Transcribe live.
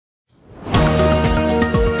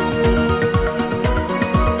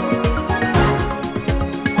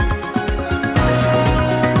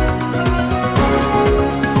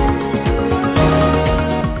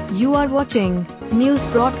watching news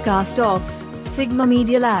broadcast of Sigma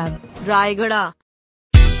Media Lab, Rayagada.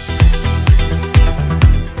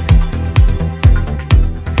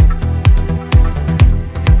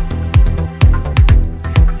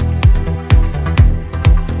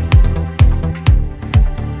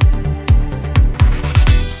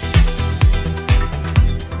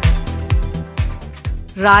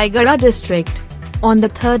 Rayagada District. On the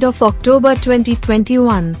 3rd of October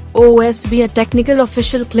 2021, OSBA Technical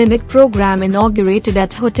Official Clinic Program inaugurated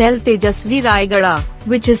at Hotel Tejasvi, Rayagada,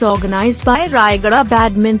 which is organized by Rayagada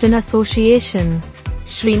Badminton Association.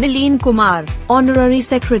 Shri Nileen Kumar, Honorary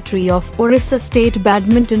Secretary of Orissa State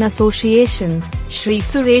Badminton Association, Shri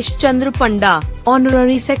Suresh Chandra Panda,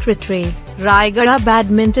 Honorary Secretary, Rayagada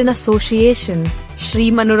Badminton Association,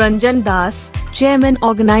 Shri Manoranjan Das, Chairman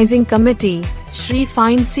Organizing Committee, Shri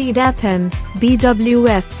Fine C Dathan,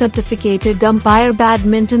 BWF Certificated Umpire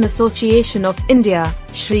Badminton Association of India,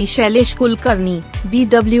 Shri Shailesh Kulkarni,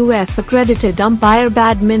 BWF Accredited Umpire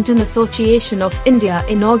Badminton Association of India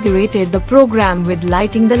inaugurated the program with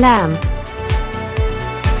lighting the lamp.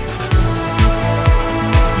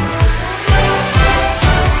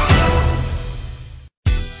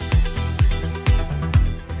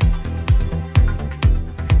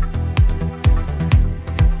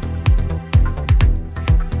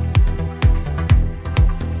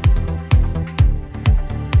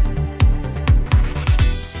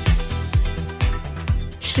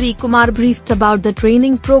 Shri Kumar briefed about the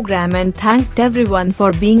training program and thanked everyone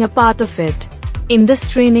for being a part of it. In this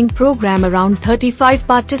training program, around 35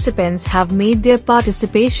 participants have made their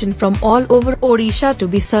participation from all over Odisha to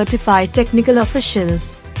be certified technical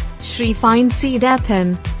officials. Shri Fine C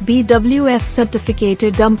Dathan, BWF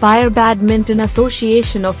Certificated Umpire Badminton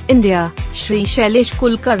Association of India, Shri Shailesh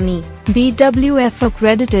Kulkarni, BWF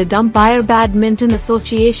Accredited Umpire Badminton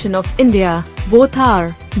Association of India, both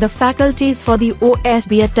are the faculties for the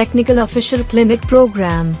OSBA Technical Official Clinic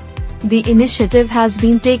Program. The initiative has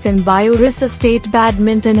been taken by Orissa State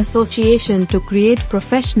Badminton Association to create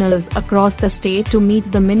professionals across the state to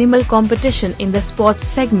meet the minimal competition in the sports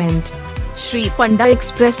segment. Shri Panda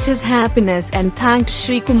expressed his happiness and thanked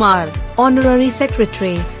Shri Kumar, Honorary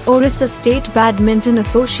Secretary, Orissa State Badminton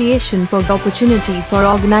Association for the opportunity for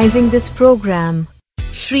organizing this program.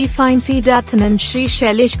 Shri Fine C Dathan and Shri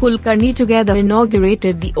Shailesh Kulkarni together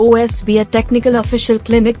inaugurated the OSBA Technical Official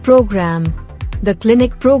Clinic Program. The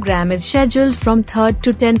clinic program is scheduled from 3rd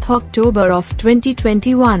to 10th October of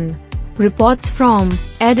 2021. Reports from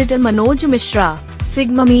Editor Manoj Mishra,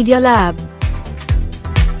 Sigma Media Lab.